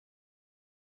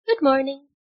Good morning.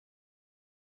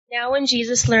 Now when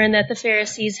Jesus learned that the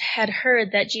Pharisees had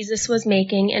heard that Jesus was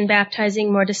making and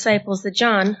baptizing more disciples than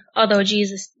John, although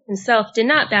Jesus himself did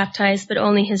not baptize but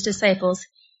only his disciples,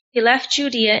 he left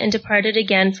Judea and departed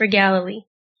again for Galilee.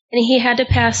 And he had to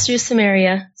pass through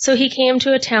Samaria. So he came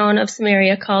to a town of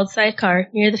Samaria called Sychar,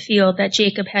 near the field that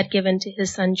Jacob had given to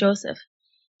his son Joseph.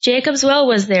 Jacob's well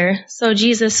was there, so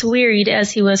Jesus, wearied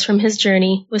as he was from his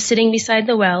journey, was sitting beside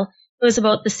the well. It was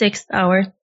about the 6th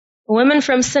hour. A woman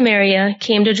from Samaria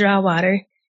came to draw water.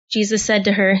 Jesus said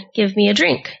to her, "Give me a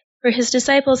drink," for his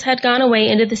disciples had gone away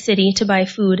into the city to buy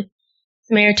food. The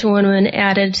Samaritan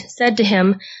woman said to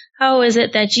him, "How is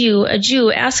it that you, a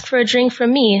Jew, ask for a drink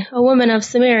from me, a woman of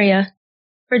Samaria?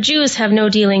 For Jews have no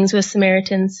dealings with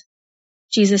Samaritans."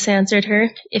 Jesus answered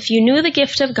her, "If you knew the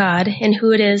gift of God and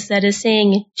who it is that is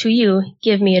saying to you,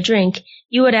 'Give me a drink,'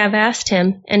 you would have asked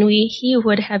him, and he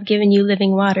would have given you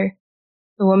living water."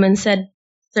 The woman said,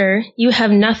 "Sir, you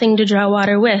have nothing to draw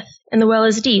water with, and the well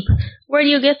is deep. Where do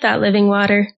you get that living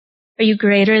water? Are you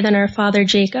greater than our father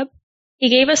Jacob? He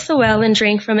gave us the well and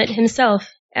drank from it himself,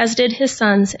 as did his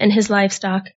sons and his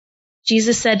livestock."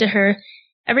 Jesus said to her,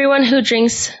 "Everyone who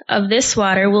drinks of this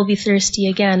water will be thirsty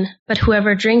again, but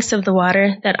whoever drinks of the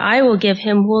water that I will give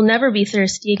him will never be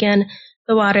thirsty again.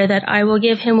 The water that I will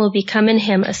give him will become in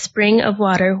him a spring of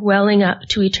water welling up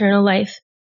to eternal life."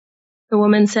 The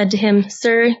woman said to him,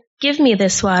 "Sir, give me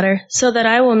this water, so that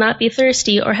I will not be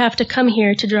thirsty or have to come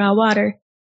here to draw water."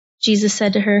 Jesus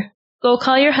said to her, "Go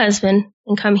call your husband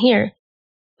and come here."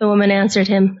 The woman answered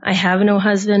him, "I have no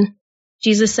husband."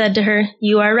 Jesus said to her,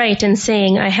 "You are right in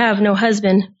saying, 'I have no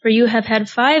husband,' for you have had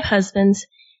 5 husbands,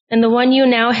 and the one you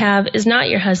now have is not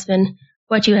your husband.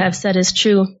 What you have said is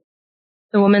true."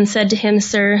 The woman said to him,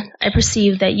 "Sir, I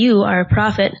perceive that you are a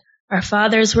prophet. Our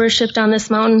fathers worshipped on this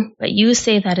mountain, but you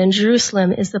say that in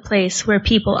Jerusalem is the place where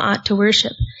people ought to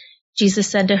worship." Jesus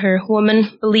said to her,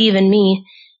 "Woman, believe in me.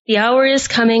 The hour is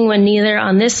coming when neither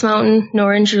on this mountain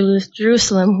nor in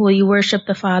Jerusalem will you worship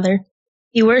the Father.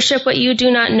 You worship what you do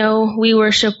not know, we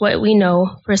worship what we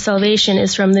know, for salvation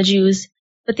is from the Jews.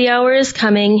 But the hour is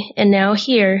coming, and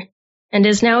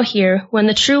is now here, when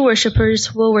the true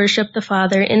worshippers will worship the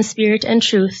Father in spirit and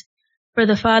truth, for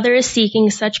the Father is seeking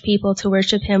such people to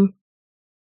worship him.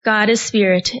 God is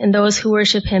spirit, and those who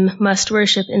worship him must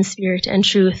worship in spirit and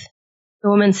truth." The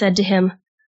woman said to him,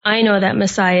 "I know that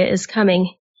Messiah is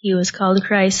coming. He who is called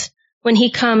Christ. When he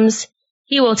comes,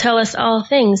 he will tell us all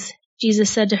things."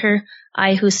 Jesus said to her,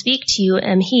 "I who speak to you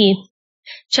am he."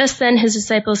 Just then his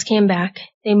disciples came back.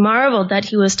 They marveled that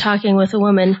he was talking with a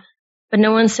woman, but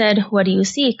no one said, "What do you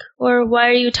seek?" or "Why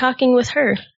are you talking with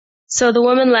her?" So the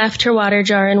woman left her water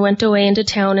jar and went away into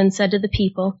town and said to the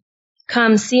people,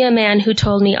 "Come, see a man who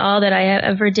told me all that I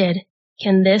ever did.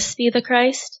 Can this be the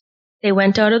Christ?" They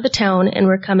went out of the town and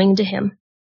were coming to him.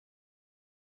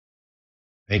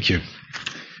 Thank you.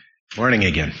 Morning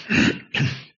again.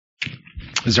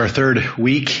 This is our third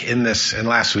week in this, and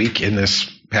last week in this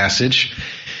passage.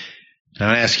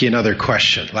 Now I ask you another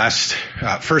question.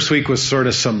 First week was sort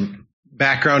of some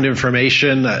background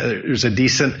information. There's a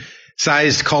decent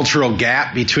sized cultural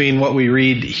gap between what we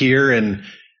read here and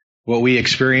what we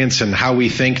experience and how we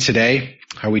think today,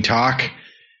 how we talk.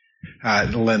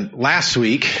 Last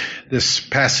week, this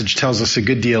passage tells us a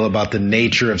good deal about the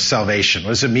nature of salvation.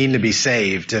 What does it mean to be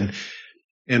saved?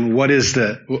 And what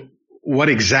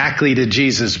exactly did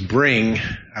Jesus bring?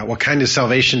 What kind of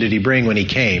salvation did he bring when he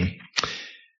came?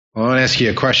 Well, I want to ask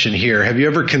you a question here. Have you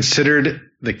ever considered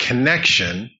the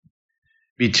connection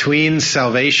between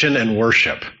salvation and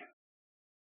worship?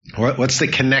 What's the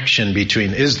connection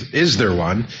between, is there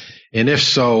one? And if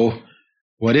so,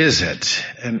 what is it?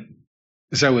 And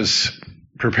as I was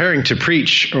preparing to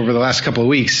preach over the last couple of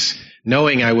weeks,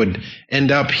 knowing I would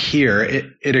end up here,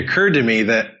 it occurred to me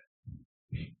that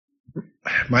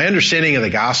my understanding of the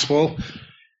gospel,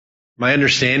 my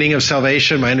understanding of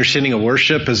salvation, my understanding of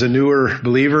worship as a newer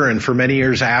believer, and for many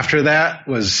years after that,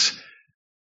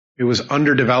 it was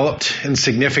underdeveloped in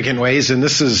significant ways, and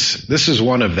this is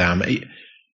one of them.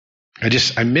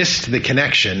 I missed the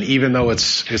connection, even though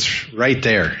it's right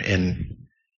there and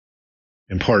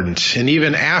important. And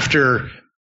even after,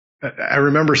 I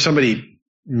remember somebody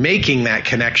making that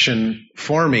connection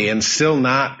for me and still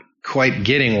not quite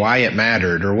getting why it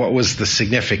mattered or what was the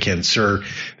significance, or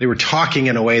they were talking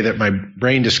in a way that my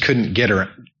brain just couldn't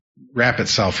wrap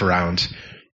itself around.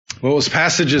 Well, it was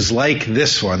passages like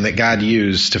this one that God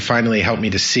used to finally help me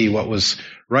to see what was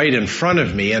right in front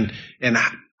of me and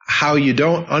how you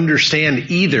don't understand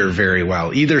either very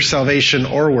well, either salvation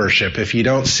or worship, if you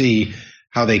don't see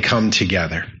how they come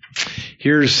together.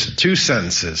 Here's 2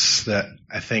 sentences that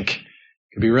I think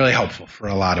It could be really helpful for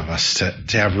a lot of us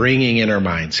to have ringing in our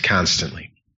minds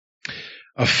constantly.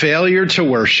 A failure to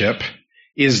worship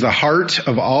is the heart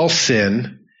of all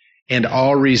sin and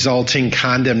all resulting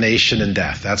condemnation and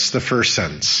death. That's the first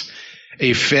sentence.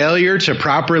 A failure to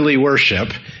properly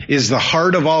worship is the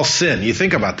heart of all sin. You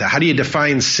think about that. How do you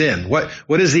define sin?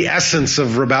 What is the essence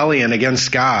of rebellion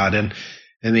against God? And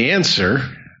the answer,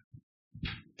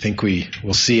 I think we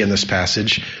will see in this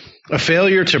passage, a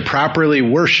failure to properly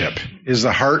worship is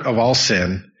the heart of all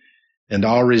sin and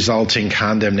all resulting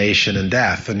condemnation and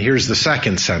death. And here's the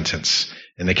second sentence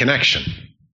in the connection.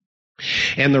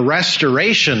 And the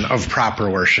restoration of proper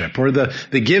worship, or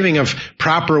the giving of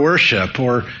proper worship,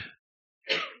 or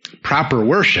proper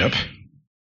worship,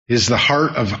 is the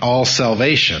heart of all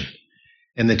salvation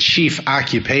and the chief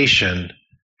occupation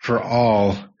for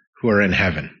all who are in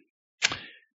heaven.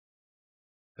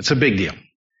 That's a big deal.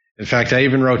 In fact, I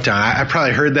even wrote down, I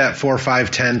probably heard that 4, 5,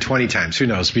 10, 20 times, who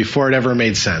knows, before it ever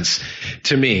made sense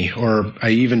to me, or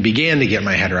I even began to get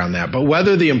my head around that. But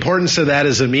whether the importance of that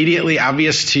is immediately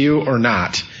obvious to you or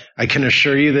not, I can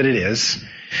assure you that it is.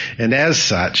 And as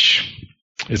such,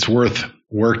 it's worth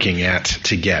working at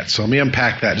to get. So let me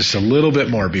unpack that just a little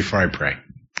bit more before I pray.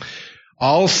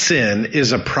 All sin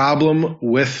is a problem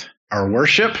with our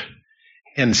worship,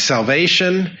 and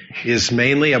salvation is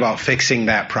mainly about fixing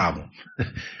that problem.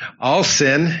 All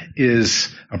sin is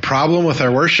a problem with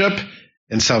our worship,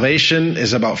 and salvation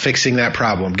is about fixing that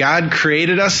problem. God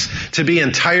created us to be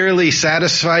entirely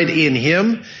satisfied in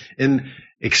Him and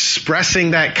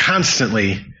expressing that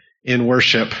constantly in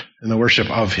worship, in the worship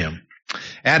of Him.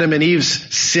 Adam and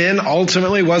Eve's sin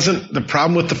ultimately wasn't the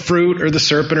problem with the fruit or the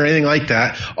serpent or anything like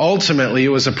that. Ultimately, it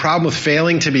was a problem with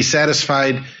failing to be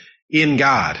satisfied in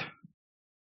God,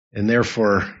 and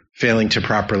therefore failing to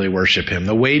properly worship Him.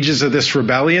 The wages of this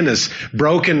rebellion is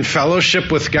broken fellowship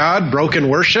with God, broken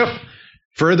worship,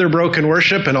 further broken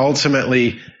worship, and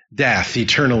ultimately death,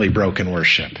 eternally broken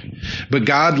worship. But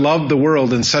God loved the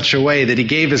world in such a way that He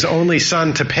gave His only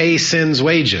Son to pay sin's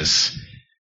wages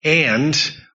and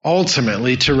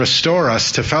ultimately to restore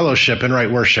us to fellowship and right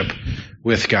worship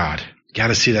with God. Got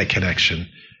to see that connection.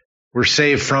 We're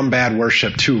saved from bad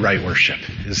worship to right worship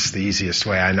is the easiest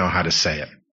way I know how to say it.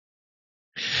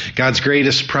 God's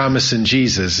greatest promise in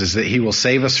Jesus is that He will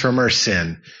save us from our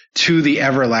sin to the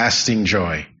everlasting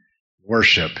joy,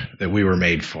 worship that we were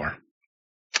made for.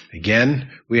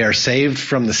 Again, we are saved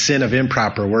from the sin of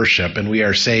improper worship, and we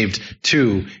are saved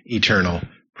to eternal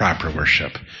proper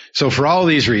worship. So for all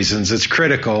these reasons, it's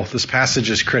critical, this passage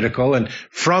is critical, and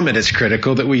from it it's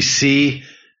critical that we see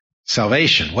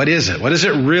salvation. What is it? What is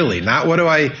it really? Not what have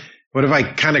I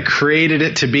kind of created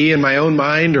it to be in my own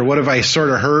mind, or what have I sort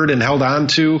of heard and held on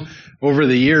to over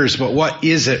the years, but what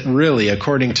is it really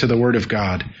according to the Word of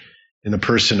God in the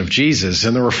person of Jesus?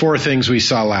 And there were 4 things we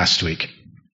saw last week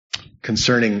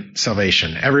concerning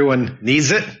salvation. Everyone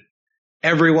needs it.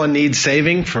 Everyone needs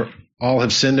saving, for all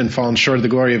have sinned and fallen short of the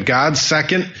glory of God.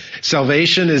 Second,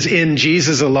 salvation is in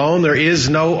Jesus alone. There is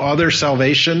no other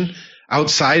salvation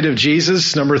outside of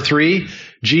Jesus. Number 3,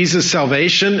 Jesus'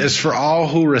 salvation is for all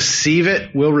who receive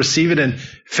it, will receive it in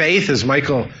faith, as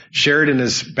Michael shared in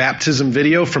his baptism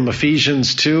video from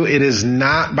Ephesians 2. It is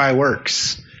not by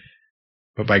works,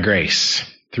 but by grace,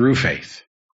 through faith.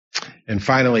 And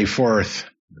finally, 4th,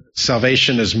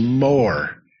 salvation is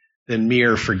more than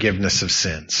mere forgiveness of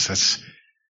sins. That's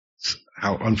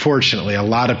how, unfortunately, a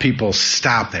lot of people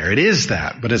stop there. It is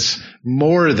that, but it's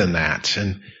more than that.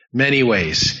 And many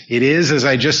ways. It is, as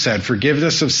I just said,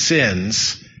 forgiveness of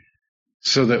sins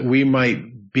so that we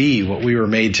might be what we were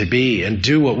made to be and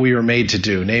do what we were made to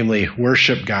do, namely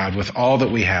worship God with all that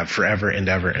we have forever and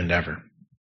ever and ever.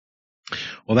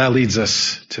 Well, that leads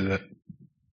us to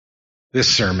this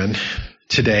sermon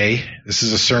today. This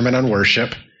is a sermon on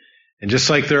worship. And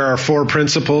just like there are 4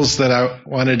 principles that I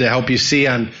wanted to help you see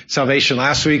on salvation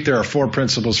last week, there are 4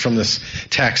 principles from this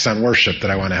text on worship that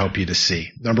I want to help you to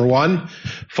see. Number 1,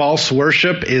 false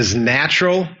worship is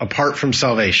natural apart from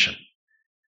salvation.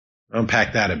 I'll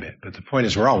unpack that a bit, but the point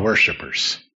is we're all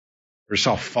worshipers. We're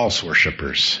all false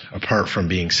worshipers apart from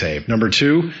being saved. Number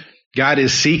 2, God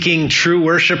is seeking true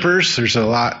worshipers. There's a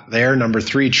lot there. Number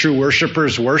 3, true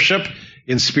worshipers worship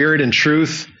in spirit and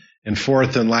truth. And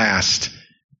 4th and last,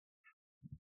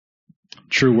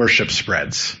 true worship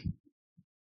spreads.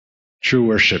 True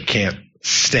worship can't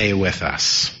stay with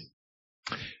us.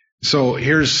 So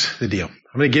here's the deal.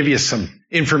 I'm going to give you some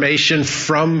information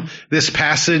from this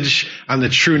passage on the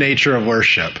true nature of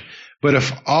worship. But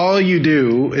if all you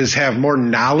do is have more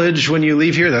knowledge when you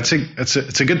leave here,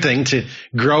 it's a good thing to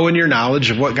grow in your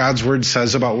knowledge of what God's Word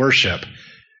says about worship.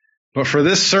 But for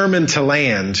this sermon to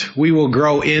land, we will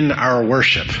grow in our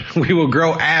worship. We will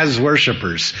grow as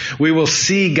worshipers. We will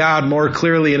see God more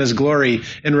clearly in His glory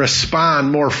and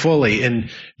respond more fully in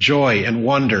joy and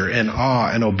wonder and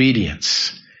awe and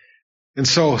obedience. And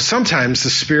so sometimes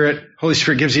the Holy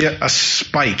Spirit gives you a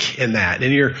spike in that,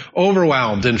 and you're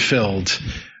overwhelmed and filled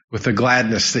with a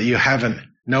gladness that you haven't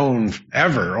known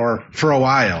ever or for a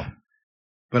while.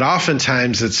 But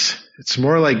oftentimes it's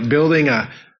more like building a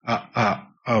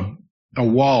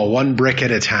wall, one brick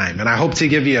at a time. And I hope to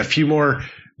give you a few more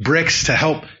bricks to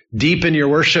help deepen your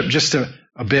worship just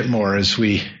a bit more as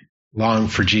we long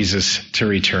for Jesus to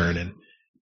return and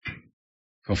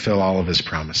fulfill all of His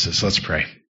promises. Let's pray.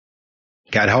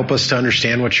 God, help us to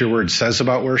understand what your word says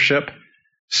about worship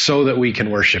so that we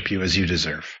can worship you as you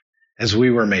deserve, as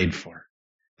we were made for.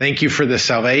 Thank you for the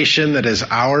salvation that is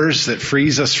ours, that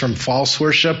frees us from false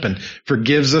worship and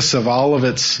forgives us of all of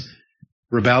its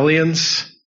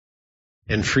rebellions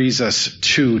and frees us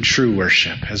to true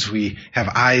worship as we have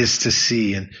eyes to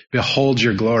see and behold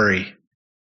your glory.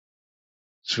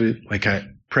 So like I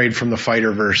prayed from the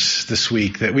fighter verse this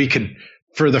week, that we could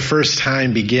for the first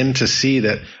time begin to see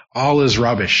that all is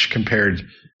rubbish compared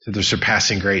to the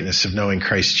surpassing greatness of knowing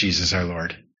Christ Jesus our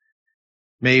Lord.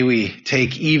 May we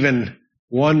take even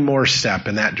one more step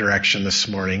in that direction this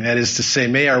morning. That is to say,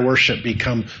 may our worship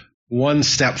become one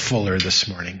step fuller this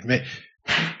morning.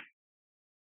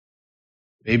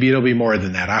 Maybe it'll be more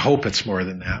than that. I hope it's more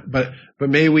than that. But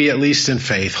may we, at least in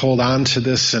faith, hold on to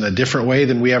this in a different way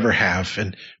than we ever have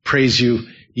and praise you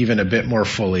even a bit more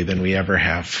fully than we ever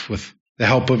have with the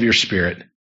help of your Spirit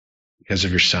because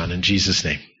of your Son. In Jesus'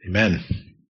 name, amen.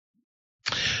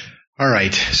 All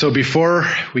right, so before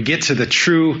we get to the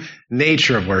true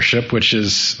nature of worship, which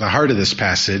is the heart of this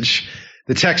passage,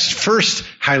 the text first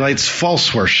highlights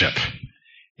false worship.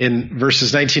 In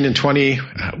verses 19 and 20,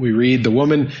 we read, "The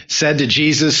woman said to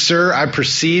Jesus, 'Sir, I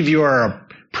perceive you are a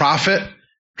prophet.'"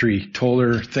 After he told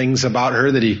her things about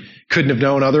her that he couldn't have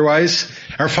known otherwise.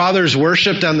 "Our fathers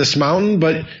worshipped on this mountain,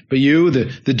 but you,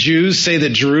 the Jews, say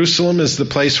that Jerusalem is the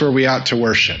place where we ought to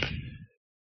worship."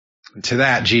 And to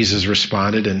that, Jesus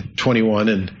responded in 21,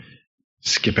 and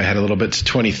skip ahead a little bit to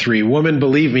 23. "Woman,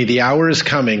 believe me, the hour is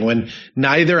coming when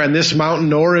neither on this mountain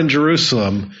nor in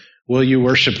Jerusalem will you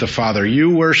worship the Father.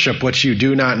 You worship what you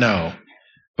do not know.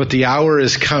 But the hour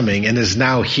is coming and is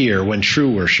now here when true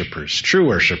worshipers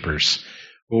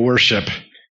will worship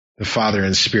the Father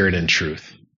in spirit and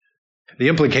truth." The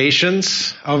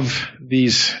implications of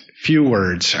these few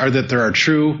words are that there are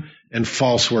true and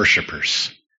false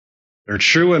worshipers. There are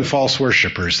true and false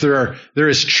worshipers. There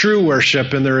is true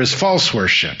worship and there is false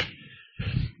worship.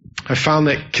 I found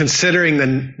that considering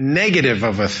the negative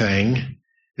of a thing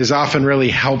is often really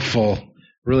helpful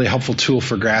tool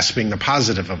for grasping the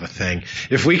positive of a thing.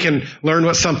 If we can learn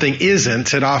what something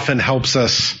isn't, it often helps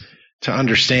us to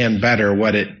understand better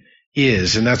what it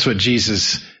is. And that's what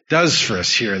Jesus does for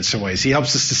us here in some ways. He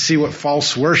helps us to see what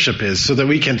false worship is so that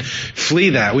we can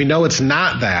flee that. We know it's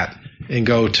not that and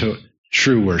go to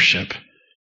true worship.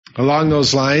 Along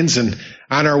those lines and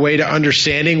on our way to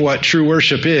understanding what true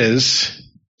worship is,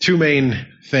 two main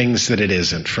things that it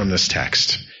isn't from this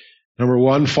text. Number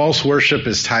one, false worship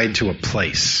is tied to a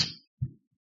place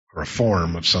or a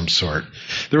form of some sort.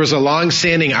 There was a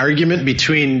long-standing argument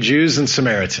between Jews and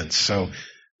Samaritans. So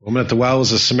the woman at the well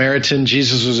was a Samaritan.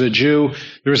 Jesus was a Jew.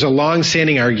 There was a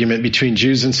long-standing argument between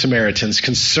Jews and Samaritans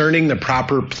concerning the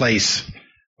proper place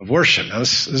of worship. Now,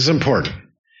 this is important.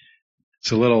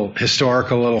 It's a little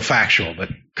historical, a little factual, but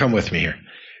come with me here.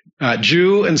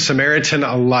 Jew and Samaritan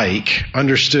alike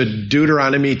understood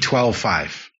Deuteronomy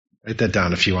 12:5. Write that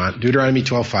down if you want. Deuteronomy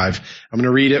 12:5. I'm going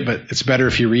to read it, but it's better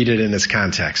if you read it in its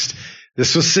context.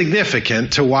 This was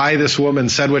significant to why this woman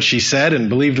said what she said and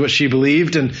believed what she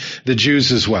believed, and the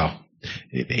Jews as well.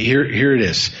 Here it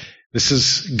is. This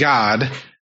is God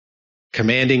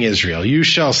commanding Israel. "You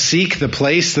shall seek the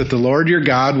place that the Lord your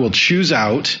God will choose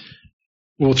out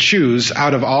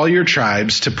of all your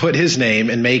tribes to put his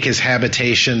name and make his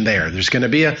habitation there." There's going to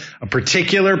be a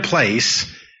particular place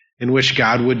in which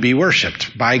God would be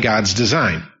worshipped by God's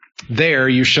design. "There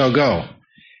you shall go.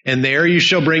 And there you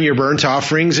shall bring your burnt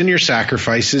offerings and your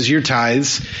sacrifices, your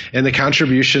tithes, and the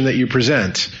contribution that you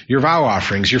present, your vow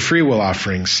offerings, your freewill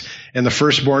offerings, and the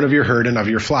firstborn of your herd and of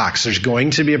your flocks." There's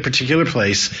going to be a particular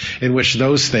place in which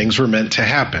those things were meant to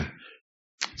happen.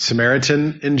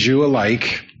 Samaritan and Jew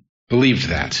alike believed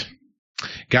that.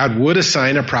 God would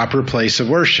assign a proper place of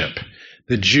worship.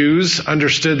 The Jews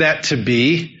understood that to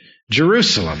be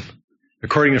Jerusalem.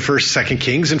 According to 1st, 2nd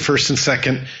Kings and 1st and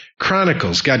 2nd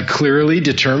Chronicles, God clearly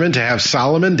determined to have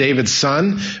Solomon, David's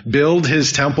son, build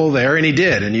his temple there, and he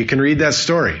did. And you can read that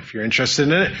story. If you're interested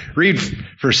in it, read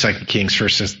 1st, 2nd Kings,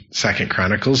 1st and 2nd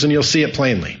Chronicles, and you'll see it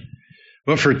plainly.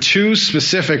 But for two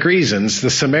specific reasons, the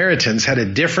Samaritans had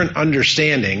a different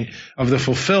understanding of the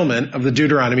fulfillment of the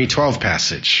Deuteronomy 12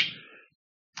 passage.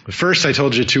 The first I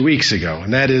told you 2 weeks ago,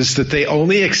 and that is that they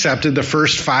only accepted the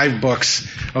first 5 books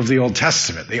of the Old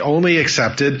Testament. They only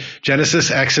accepted Genesis,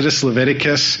 Exodus,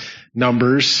 Leviticus,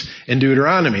 Numbers, and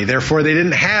Deuteronomy. Therefore, they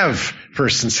didn't have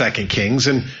 1st and 2nd Kings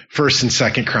and 1st and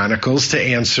 2nd Chronicles to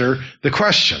answer the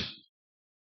question.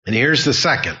 And here's the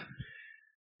second.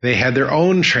 They had their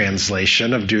own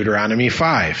translation of Deuteronomy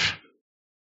 5,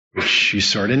 which you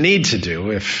sort of need to do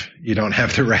if you don't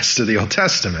have the rest of the Old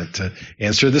Testament to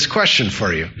answer this question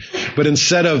for you. But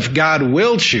instead of God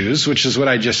will choose, which is what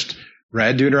I just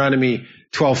read, Deuteronomy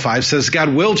 12:5 says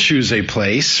God will choose a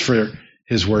place for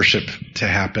his worship to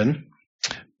happen.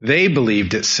 They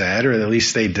believed it said, or at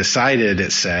least they decided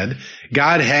it said,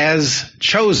 God has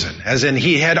chosen, as in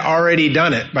he had already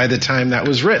done it by the time that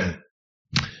was written,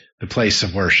 the place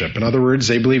of worship. In other words,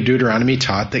 they believed Deuteronomy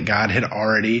taught that God had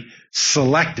already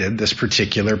selected this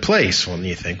particular place. Well,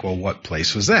 you think, well, what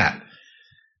place was that?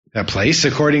 That place,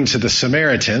 according to the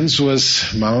Samaritans,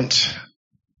 was Mount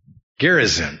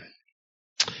Gerizim,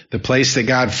 the place that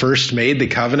God first made the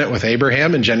covenant with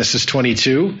Abraham in Genesis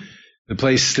 22, the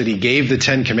place that he gave the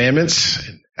 10 Commandments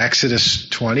in Exodus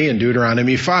 20 and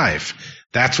Deuteronomy 5.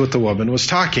 That's what the woman was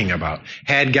talking about.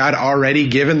 Had God already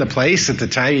given the place at the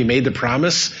time he made the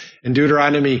promise in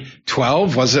Deuteronomy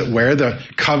 12? Was it where the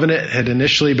covenant had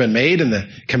initially been made and the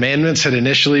commandments had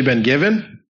initially been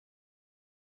given?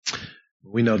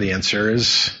 We know the answer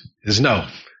is no,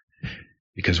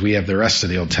 because we have the rest of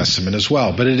the Old Testament as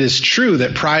well. But it is true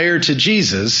that prior to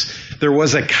Jesus, there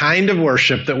was a kind of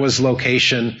worship that was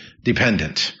location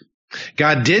dependent.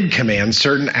 God did command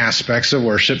certain aspects of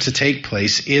worship to take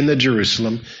place in the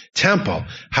Jerusalem temple.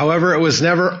 However, it was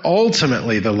never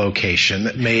ultimately the location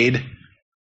that made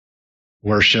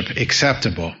worship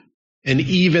acceptable. And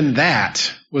even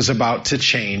that was about to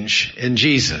change in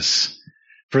Jesus.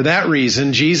 For that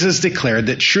reason, Jesus declared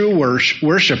that true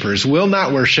worshipers will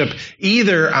not worship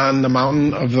either on the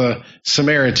mountain of the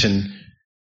Samaritan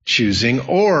choosing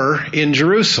or in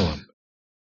Jerusalem.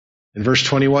 In verse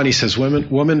 21, he says,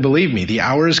 Woman, believe me, the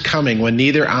hour is coming when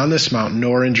neither on this mountain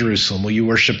nor in Jerusalem will you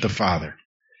worship the Father.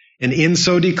 And in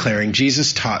so declaring,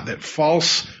 Jesus taught that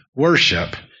false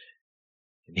worship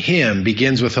in him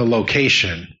begins with a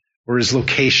location, or is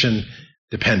location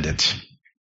dependent.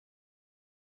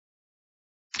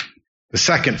 The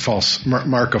second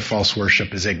mark of false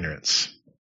worship is ignorance.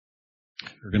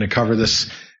 We're going to cover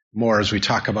this more as we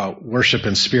talk about worship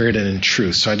in spirit and in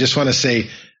truth. So I just want to say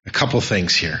a couple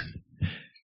things here.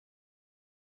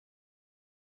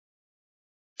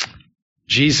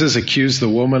 Jesus accused the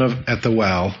woman at the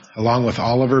well, along with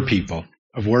all of her people,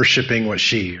 of worshiping what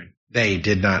they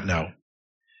did not know.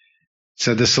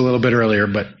 Said this a little bit earlier,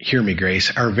 but hear me,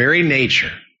 Grace. Our very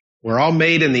nature, we're all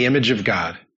made in the image of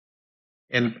God.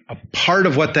 And a part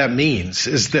of what that means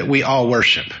is that we all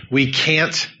worship. We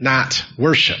can't not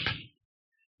worship.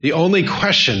 The only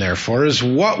question, therefore, is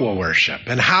what we'll worship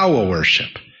and how we'll worship.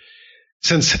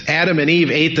 Since Adam and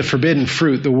Eve ate the forbidden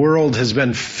fruit, the world has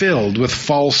been filled with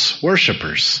false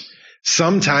worshipers.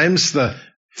 Sometimes the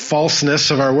falseness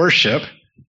of our worship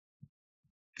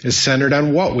is centered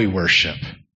on what we worship.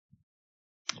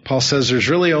 Paul says there's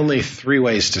really only 3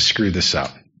 ways to screw this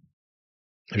up.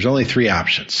 There's only 3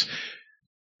 options,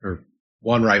 or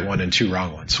 1 right one and 2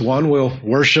 wrong ones. 1, we'll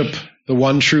worship the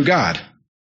one true God.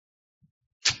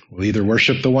 We'll either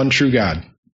worship the one true God,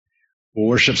 we'll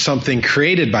worship something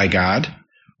created by God,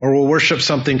 or we'll worship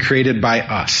something created by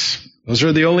us. Those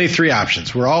are the only 3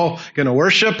 options. We're all going to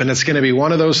worship, and it's going to be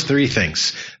one of those 3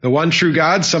 things. The one true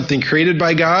God, something created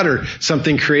by God, or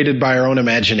something created by our own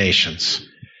imaginations.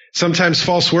 Sometimes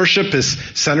false worship is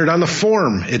centered on the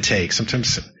form it takes.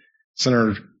 Sometimes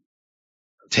centered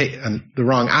on the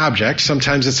wrong object.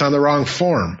 Sometimes it's on the wrong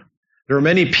form. There are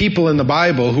many people in the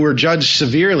Bible who are judged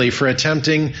severely for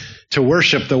attempting to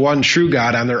worship the one true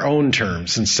God on their own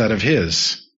terms instead of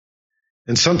his.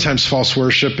 And sometimes false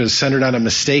worship is centered on a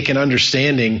mistaken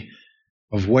understanding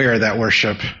of where that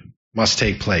worship must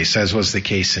take place, as was the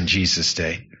case in Jesus'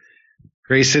 day.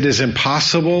 Grace, it is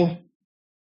impossible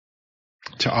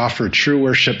to offer true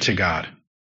worship to God,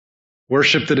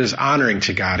 worship that is honoring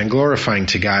to God and glorifying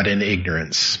to God in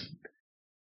ignorance.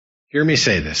 Hear me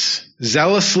say this.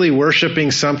 Zealously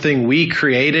worshiping something we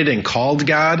created and called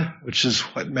God, which is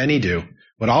what many do,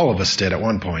 what all of us did at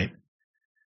one point,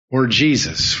 or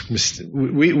Jesus.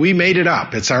 We made it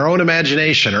up. It's our own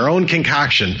imagination, our own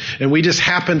concoction, and we just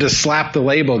happen to slap the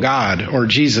label God or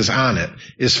Jesus on it,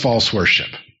 is false worship.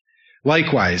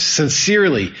 Likewise,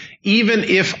 sincerely, even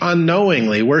if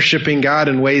unknowingly, worshiping God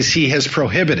in ways he has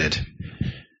prohibited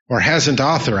or hasn't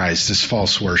authorized is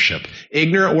false worship.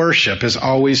 Ignorant worship is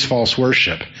always false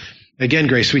worship. Again,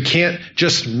 Grace, we can't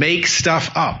just make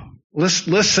stuff up.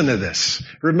 Listen to this.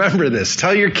 Remember this.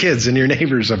 Tell your kids and your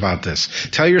neighbors about this.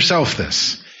 Tell yourself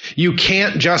this. You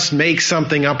can't just make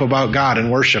something up about God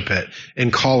and worship it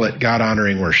and call it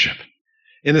God-honoring worship.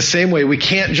 In the same way, we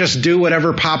can't just do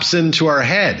whatever pops into our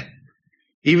head,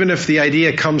 even if the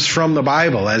idea comes from the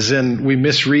Bible, as in we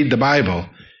misread the Bible,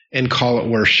 and call it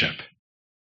worship.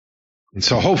 And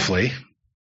so hopefully,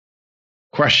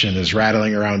 question is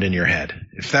rattling around in your head.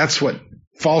 If that's what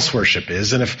false worship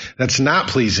is, and if that's not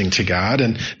pleasing to God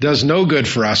and does no good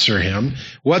for us or him,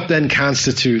 what then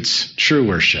constitutes true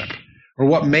worship? Or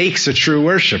what makes a true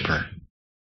worshiper?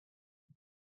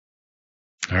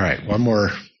 All right, one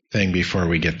more thing before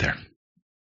we get there.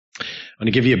 I'm going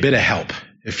to give you a bit of help.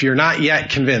 If you're not yet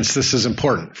convinced, this is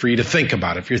important for you to think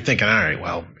about. If you're thinking, all right,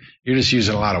 well, you're just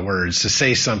using a lot of words to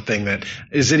say something that,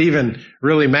 does it even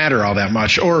really matter all that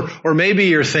much? Or maybe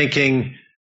you're thinking,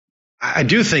 I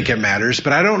do think it matters,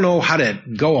 but I don't know how to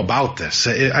go about this.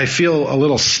 I feel a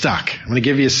little stuck. I'm going to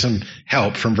give you some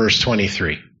help from verse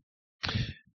 23.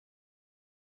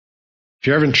 If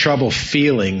you're having trouble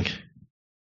feeling,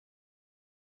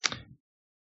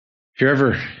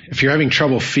 if you're having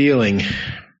trouble feeling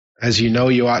as you know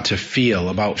you ought to feel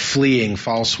about fleeing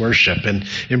false worship and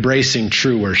embracing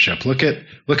true worship, look at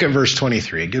verse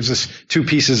 23. It gives us two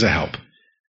pieces of help.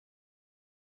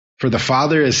 For the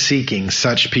Father is seeking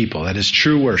such people, that is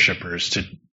true worshipers,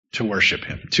 to worship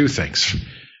him. Two things.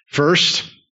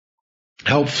 First,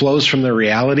 help flows from the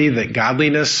reality that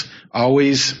godliness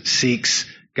always seeks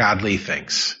godly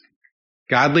things.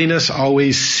 Godliness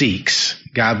always seeks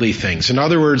godly things. In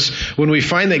other words, when we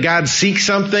find that God seeks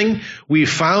something, we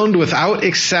found without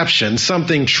exception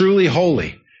something truly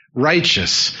holy,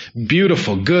 righteous,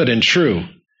 beautiful, good, and true.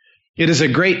 It is a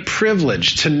great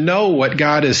privilege to know what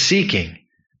God is seeking,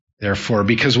 therefore,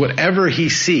 because whatever he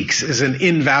seeks is an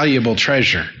invaluable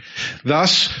treasure.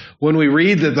 Thus, when we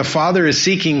read that the Father is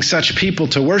seeking such people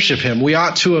to worship him, we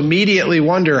ought to immediately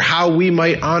wonder how we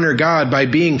might honor God by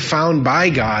being found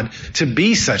by God to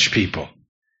be such people.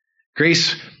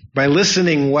 Grace, by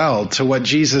listening well to what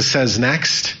Jesus says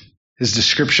next, his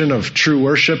description of true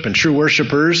worship and true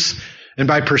worshipers, and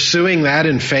by pursuing that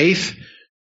in faith,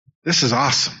 this is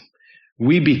awesome.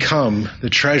 We become the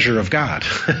treasure of God.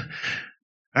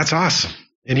 That's awesome.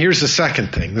 And here's the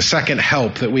second thing, the second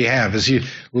help that we have as you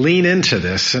lean into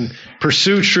this and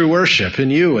pursue true worship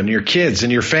in you and your kids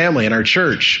and your family and our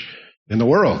church and the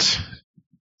world.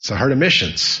 It's the heart of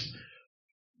missions.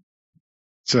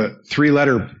 It's a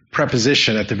 3-letter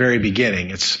preposition at the very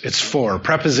beginning. It's 4.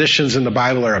 Prepositions in the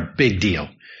Bible are a big deal.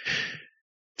 I'll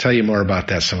tell you more about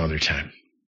that some other time.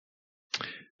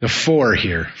 The 4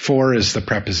 here, 4 is the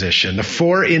preposition. The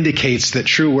 4 indicates that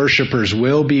true worshipers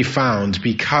will be found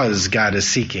because God is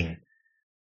seeking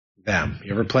them.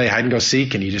 You ever play hide and go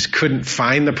seek and you just couldn't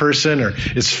find the person? Or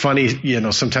it's funny,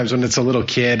 sometimes when it's a little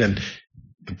kid and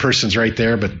the person's right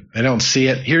there, but I don't see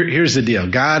it. Here's the deal.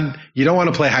 God, you don't want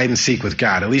to play hide and seek with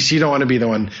God. At least you don't want to be the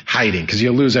one hiding because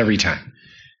you'll lose every time.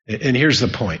 And here's the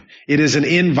point. It is an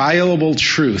inviolable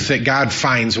truth that God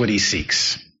finds what he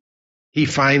seeks. He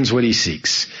finds what he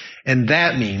seeks. And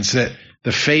that means that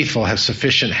the faithful have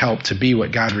sufficient help to be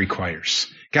what God requires.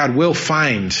 God will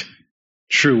find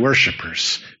true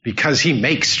worshipers because he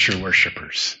makes true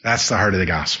worshipers. That's the heart of the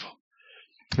gospel.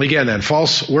 Again, then,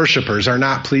 false worshipers are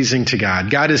not pleasing to God.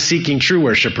 God is seeking true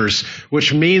worshipers,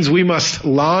 which means we must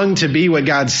long to be what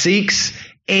God seeks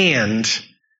and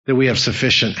that we have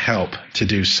sufficient help to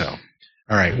do so.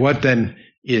 All right, what then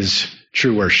is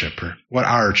true worship? Or what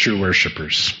are true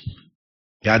worshipers?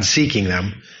 God's seeking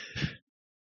them,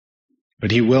 but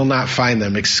he will not find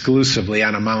them exclusively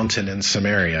on a mountain in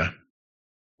Samaria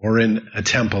or in a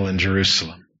temple in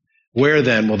Jerusalem. Where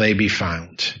then will they be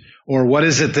found? Or what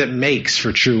is it that makes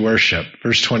for true worship?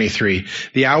 Verse 23,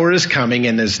 the hour is coming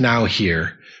and is now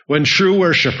here when true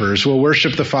worshipers will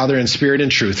worship the Father in spirit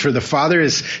and truth. For the Father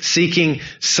is seeking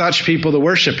such people to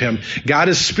worship him. God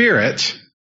is spirit,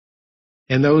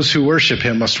 and those who worship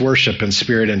him must worship in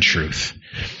spirit and truth.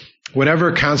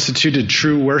 Whatever constituted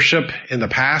true worship in the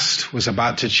past was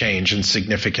about to change in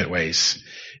significant ways.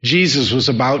 Jesus was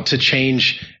about to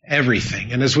change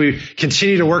everything. And as we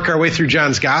continue to work our way through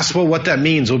John's gospel, what that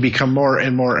means will become more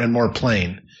and more and more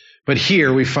plain. But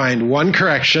here we find one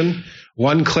correction,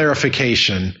 one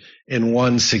clarification, in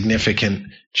one significant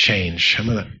change. I'm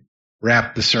going to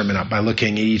wrap the sermon up by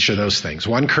looking at each of those things.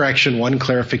 One correction, one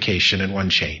clarification, and one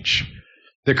change.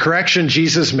 The correction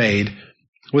Jesus made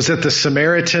was that the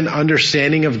Samaritan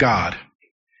understanding of God,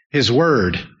 his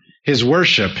word, his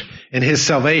worship, and his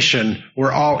salvation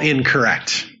were all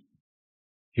incorrect.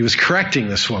 He was correcting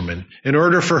this woman. In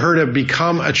order for her to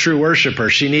become a true worshiper,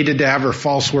 she needed to have her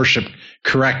false worship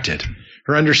corrected.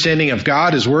 Her understanding of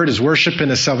God, his word, his worship, and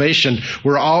his salvation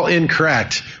were all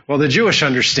incorrect, while the Jewish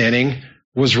understanding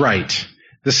was right.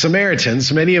 The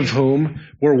Samaritans, many of whom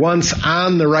were once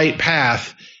on the right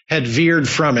path, had veered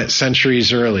from it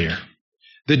centuries earlier.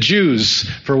 The Jews,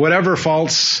 for whatever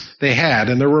faults they had,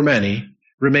 and there were many,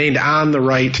 remained on the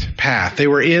right path. They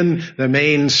were in the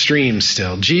mainstream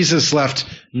still. Jesus left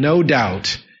no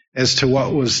doubt as to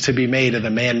what was to be made of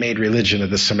the man-made religion of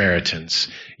the Samaritans.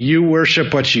 You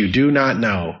worship what you do not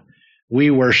know. We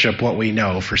worship what we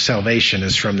know, for salvation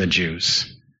is from the Jews.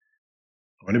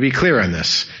 I want to be clear on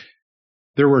this.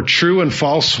 There were true and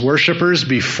false worshipers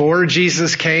before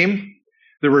Jesus came.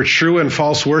 There were true and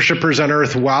false worshipers on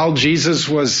earth while Jesus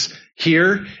was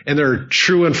here, and there are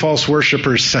true and false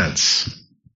worshipers since.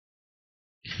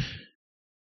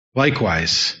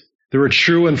 Likewise, there were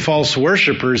true and false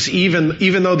worshipers,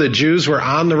 even though the Jews were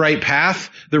on the right path,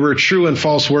 there were true and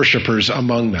false worshipers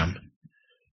among them.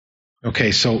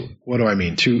 Okay, so what do I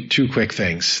mean? Two quick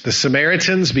things. The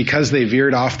Samaritans, because they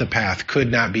veered off the path, could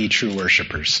not be true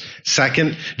worshipers.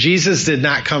 Second, Jesus did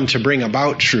not come to bring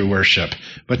about true worship,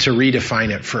 but to redefine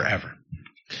it forever.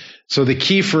 So the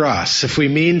key for us, if we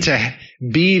mean to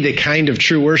be the kind of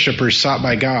true worshipers sought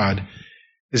by God,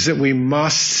 is that we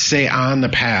must stay on the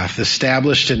path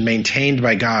established and maintained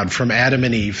by God from Adam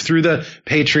and Eve through the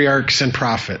patriarchs and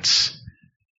prophets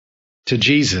to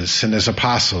Jesus and his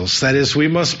apostles. That is, we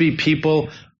must be people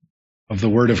of the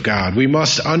Word of God. We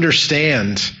must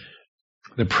understand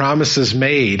the promises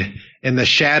made and the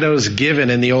shadows given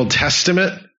in the Old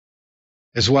Testament,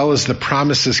 as well as the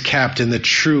promises kept in the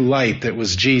true light that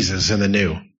was Jesus in the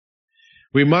New.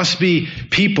 We must be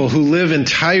people who live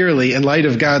entirely in light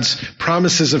of God's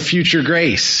promises of future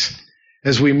grace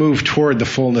as we move toward the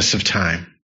fullness of time.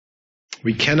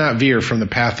 We cannot veer from the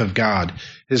path of God,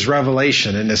 his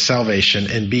revelation and his salvation,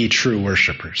 and be true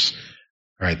worshipers.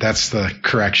 All right, that's the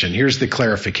correction. Here's the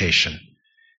clarification.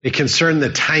 It concerned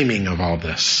the timing of all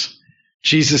this.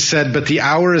 Jesus said, "But the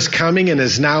hour is coming and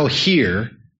is now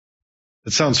here."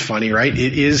 That sounds funny, right?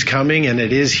 It is coming and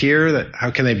it is here.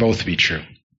 How can they both be true?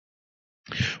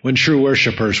 When true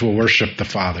worshipers will worship the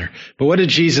Father. But what did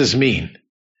Jesus mean?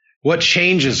 What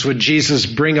changes would Jesus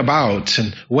bring about,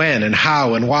 and when and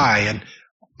how and why? And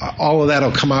all of that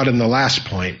will come out in the last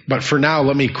point. But for now,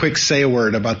 let me quick say a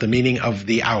word about the meaning of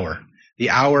the hour.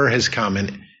 The hour has come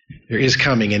and there is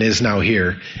coming and is now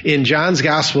here. In John's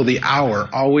gospel, the hour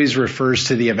always refers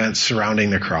to the events surrounding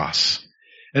the cross.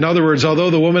 In other words, although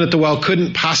the woman at the well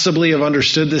couldn't possibly have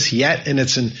understood this yet in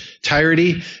its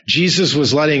entirety, Jesus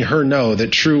was letting her know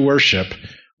that true worship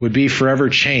would be forever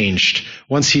changed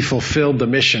once he fulfilled the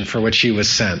mission for which he was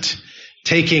sent,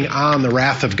 taking on the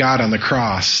wrath of God on the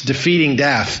cross, defeating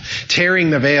death, tearing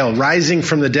the veil, rising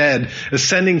from the dead,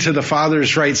 ascending to the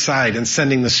Father's right side, and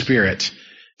sending the Spirit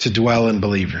to dwell in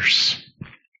believers.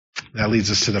 That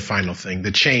leads us to the final thing,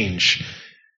 the change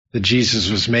that Jesus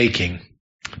was making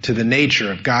to the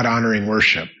nature of God-honoring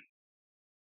worship.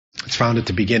 It's found at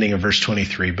the beginning of verse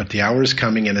 23. But the hour is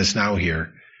coming and is now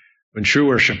here when true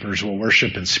worshipers will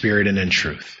worship in spirit and in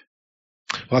truth.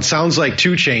 Well, it sounds like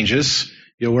two changes.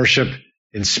 You'll worship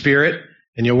in spirit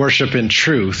and you'll worship in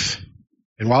truth.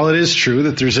 And while it is true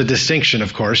that there's a distinction,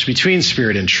 of course, between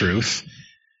spirit and truth,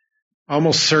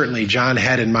 almost certainly John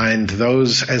had in mind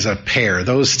those as a pair,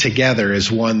 those together as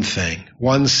one thing,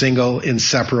 one single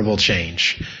inseparable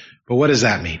change. But what does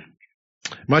that mean?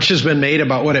 Much has been made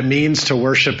about what it means to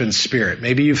worship in spirit.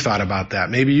 Maybe you've thought about that.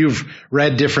 Maybe you've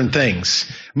read different things.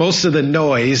 Most of the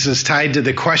noise is tied to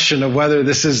the question of whether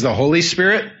this is the Holy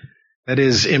Spirit that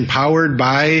is empowered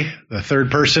by the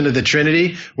third person of the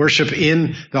Trinity, worship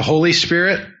in the Holy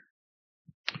Spirit,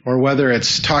 or whether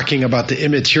it's talking about the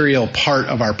immaterial part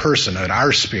of our personhood,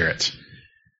 our spirit.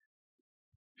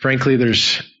 Frankly,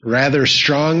 there's rather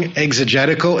strong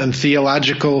exegetical and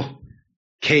theological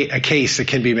a case that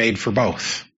can be made for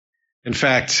both. In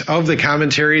fact, of the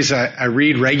commentaries I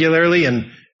read regularly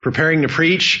and preparing to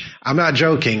preach, I'm not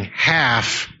joking,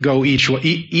 half go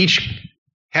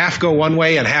half go one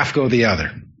way and half go the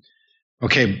other.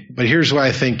 Okay, but here's why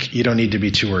I think you don't need to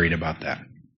be too worried about that.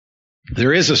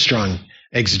 There is a strong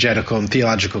exegetical and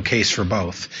theological case for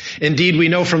both. Indeed, we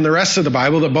know from the rest of the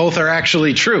Bible that both are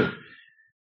actually true.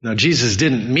 Now, Jesus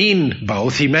didn't mean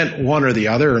both. He meant one or the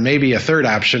other, or maybe a third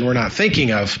option we're not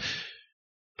thinking of.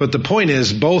 But the point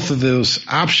is, both of those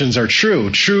options are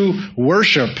true. True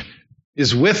worship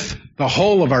is with the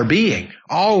whole of our being,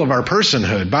 all of our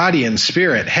personhood, body and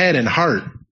spirit, head and heart.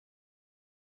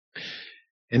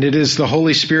 And it is the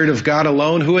Holy Spirit of God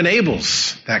alone who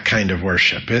enables that kind of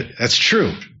worship. That's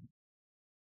true.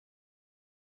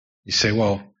 You say,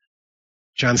 well,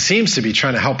 John seems to be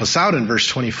trying to help us out in verse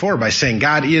 24 by saying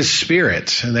God is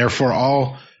spirit, and therefore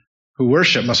all who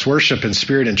worship must worship in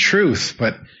spirit and truth.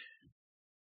 But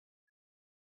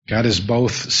God is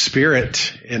both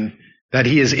spirit in that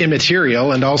he is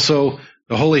immaterial, and also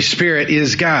the Holy Spirit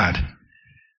is God.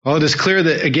 Well, it is clear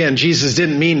that, again, Jesus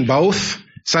didn't mean both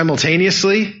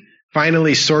simultaneously.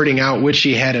 Finally, sorting out which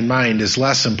he had in mind is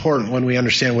less important when we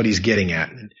understand what he's getting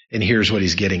at. And here's what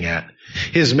he's getting at.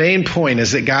 His main point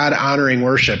is that God-honoring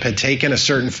worship had taken a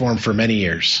certain form for many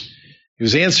years. He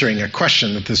was answering a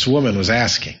question that this woman was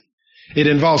asking. It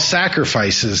involves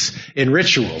sacrifices and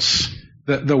rituals.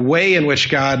 The way in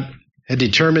which God had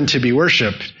determined to be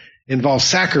worshiped involved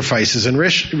sacrifices and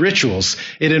rituals.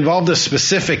 It involved a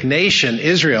specific nation,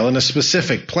 Israel, in a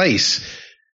specific place,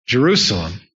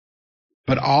 Jerusalem.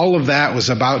 But all of that was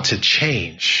about to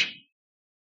change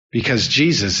because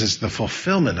Jesus is the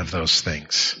fulfillment of those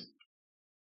things.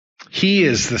 He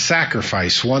is the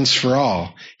sacrifice once for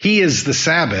all. He is the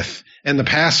Sabbath and the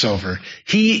Passover.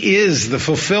 He is the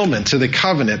fulfillment to the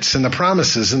covenants and the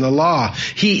promises and the law.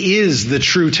 He is the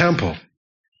true temple.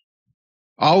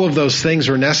 All of those things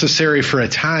were necessary for a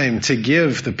time to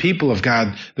give the people of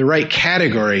God the right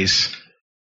categories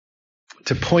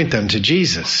to point them to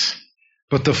Jesus.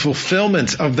 But the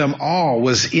fulfillment of them all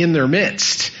was in their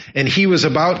midst, and he was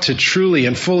about to truly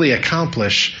and fully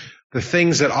accomplish the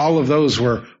things that all of those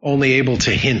were only able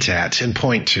to hint at and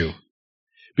point to.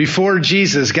 Before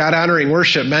Jesus, God-honoring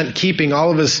worship meant keeping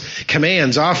all of his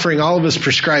commands, offering all of his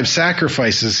prescribed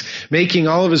sacrifices, making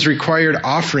all of his required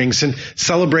offerings, and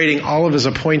celebrating all of his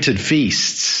appointed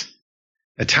feasts.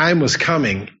 A time was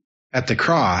coming at the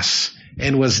cross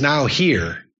and was now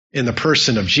here in the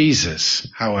person of Jesus,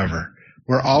 however,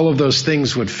 where all of those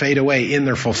things would fade away in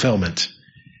their fulfillment,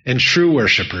 and true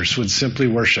worshipers would simply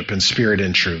worship in spirit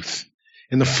and truth,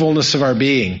 in the fullness of our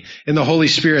being, in the Holy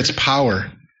Spirit's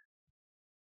power,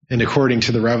 and according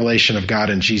to the revelation of God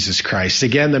in Jesus Christ.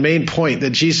 Again, the main point that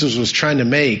Jesus was trying to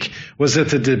make was that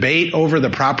the debate over the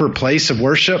proper place of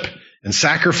worship and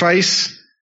sacrifice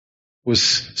was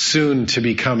soon to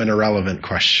become an irrelevant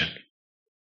question.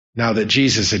 Now that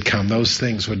Jesus had come, those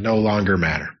things would no longer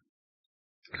matter.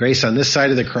 Grace on this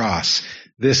side of the cross,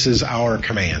 this is our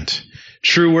command.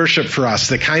 True worship for us,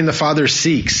 the kind the Father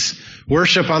seeks.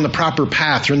 Worship on the proper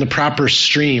path or in the proper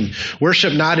stream.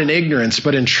 Worship not in ignorance,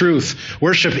 but in truth.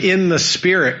 Worship in the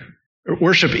Spirit.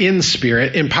 Worship in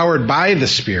spirit, empowered by the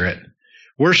Spirit.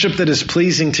 Worship that is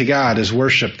pleasing to God is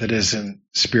worship that is in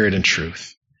spirit and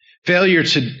truth. Failure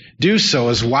to do so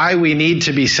is why we need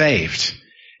to be saved.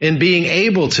 And being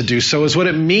able to do so is what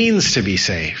it means to be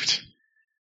saved.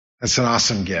 That's an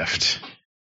awesome gift.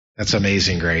 That's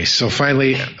amazing grace. So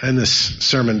finally, end this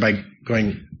sermon by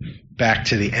going back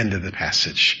to the end of the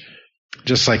passage,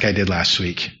 just like I did last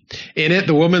week. In it,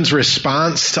 the woman's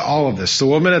response to all of this, the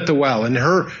woman at the well, in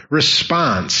her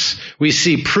response, we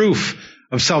see proof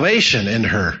of salvation in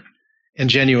her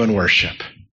and genuine worship.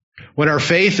 When our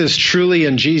faith is truly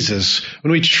in Jesus,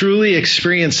 when we truly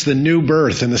experience the new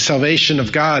birth and the salvation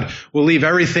of God, we'll leave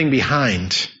everything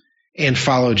behind and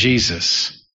follow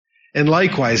Jesus. And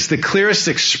likewise, the clearest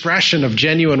expression of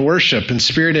genuine worship in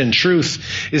spirit and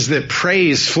truth is that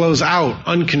praise flows out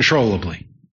uncontrollably.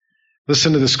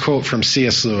 Listen to this quote from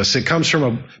C.S. Lewis. It comes from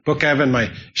a book I have on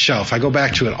my shelf. I go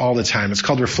back to it all the time. It's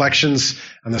called Reflections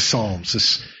on the Psalms,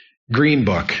 this green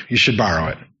book. You should borrow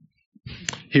it.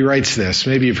 He writes this,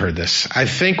 maybe you've heard this. I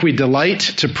think we delight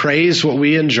to praise what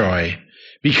we enjoy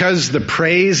because the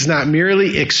praise not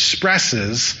merely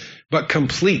expresses, but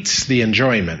completes the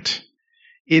enjoyment.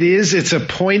 It is its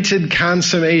appointed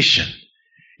consummation.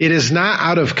 It is not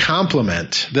out of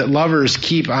compliment that lovers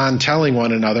keep on telling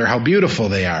one another how beautiful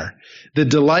they are. The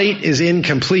delight is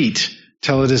incomplete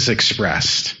till it is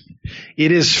expressed.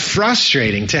 It is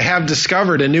frustrating to have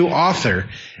discovered a new author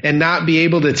and not be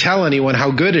able to tell anyone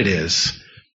how good it is.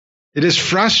 It is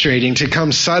frustrating to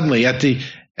come suddenly at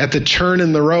the turn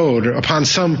in the road upon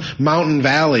some mountain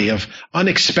valley of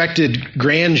unexpected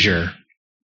grandeur,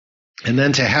 and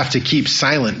then to have to keep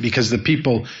silent because the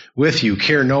people with you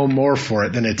care no more for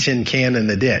it than a tin can in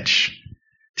the ditch.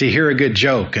 To hear a good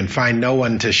joke and find no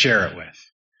one to share it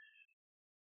with.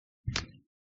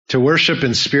 To worship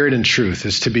in spirit and truth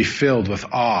is to be filled with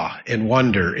awe and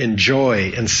wonder and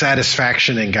joy and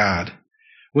satisfaction in God.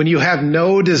 When you have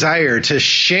no desire to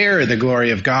share the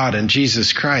glory of God in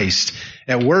Jesus Christ,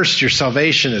 at worst your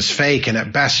salvation is fake and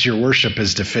at best your worship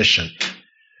is deficient.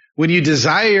 When you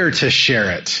desire to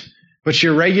share it, but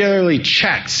you're regularly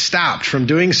stopped from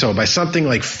doing so by something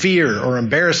like fear or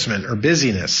embarrassment or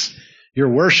busyness, your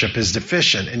worship is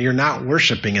deficient and you're not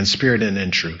worshiping in spirit and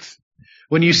in truth.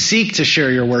 When you seek to share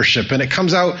your worship and it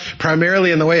comes out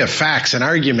primarily in the way of facts and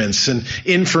arguments and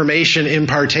information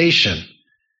impartation,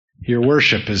 your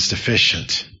worship is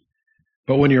deficient.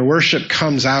 But when your worship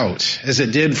comes out, as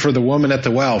it did for the woman at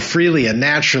the well, freely and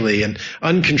naturally and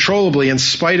uncontrollably in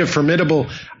spite of formidable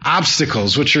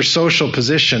obstacles which her social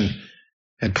position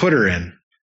had put her in,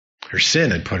 her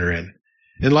sin had put her in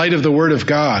light of the Word of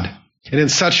God, and in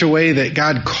such a way that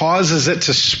God causes it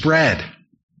to spread,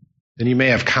 then you may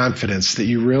have confidence that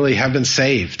you really have been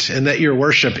saved and that your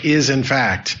worship is, in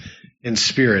fact, in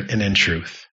spirit and in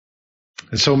truth.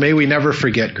 And so may we never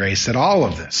forget, Grace, that all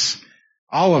of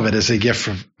it is a gift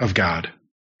of God.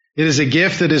 It is a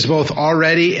gift that is both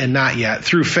already and not yet.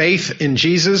 Through faith in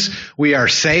Jesus, we are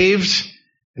saved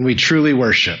and we truly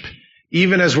worship,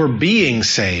 even as we're being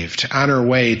saved on our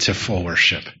way to full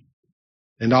worship.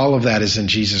 And all of that is in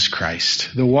Jesus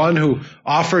Christ, the one who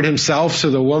offered himself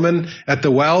to the woman at the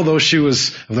well, though she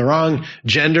was of the wrong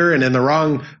gender and in the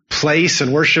wrong place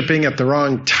and worshiping at the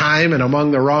wrong time and among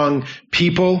the wrong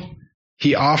people.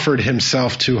 He offered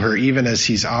himself to her even as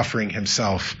he's offering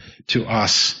himself to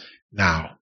us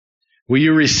now. Will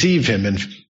you receive him in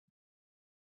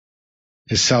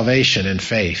his salvation and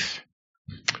faith?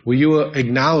 Will you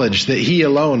acknowledge that he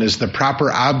alone is the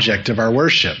proper object of our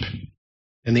worship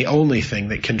and the only thing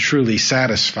that can truly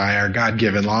satisfy our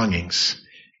God-given longings?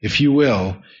 If you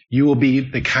will be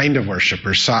the kind of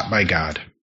worshiper sought by God,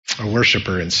 a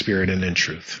worshiper in spirit and in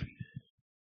truth.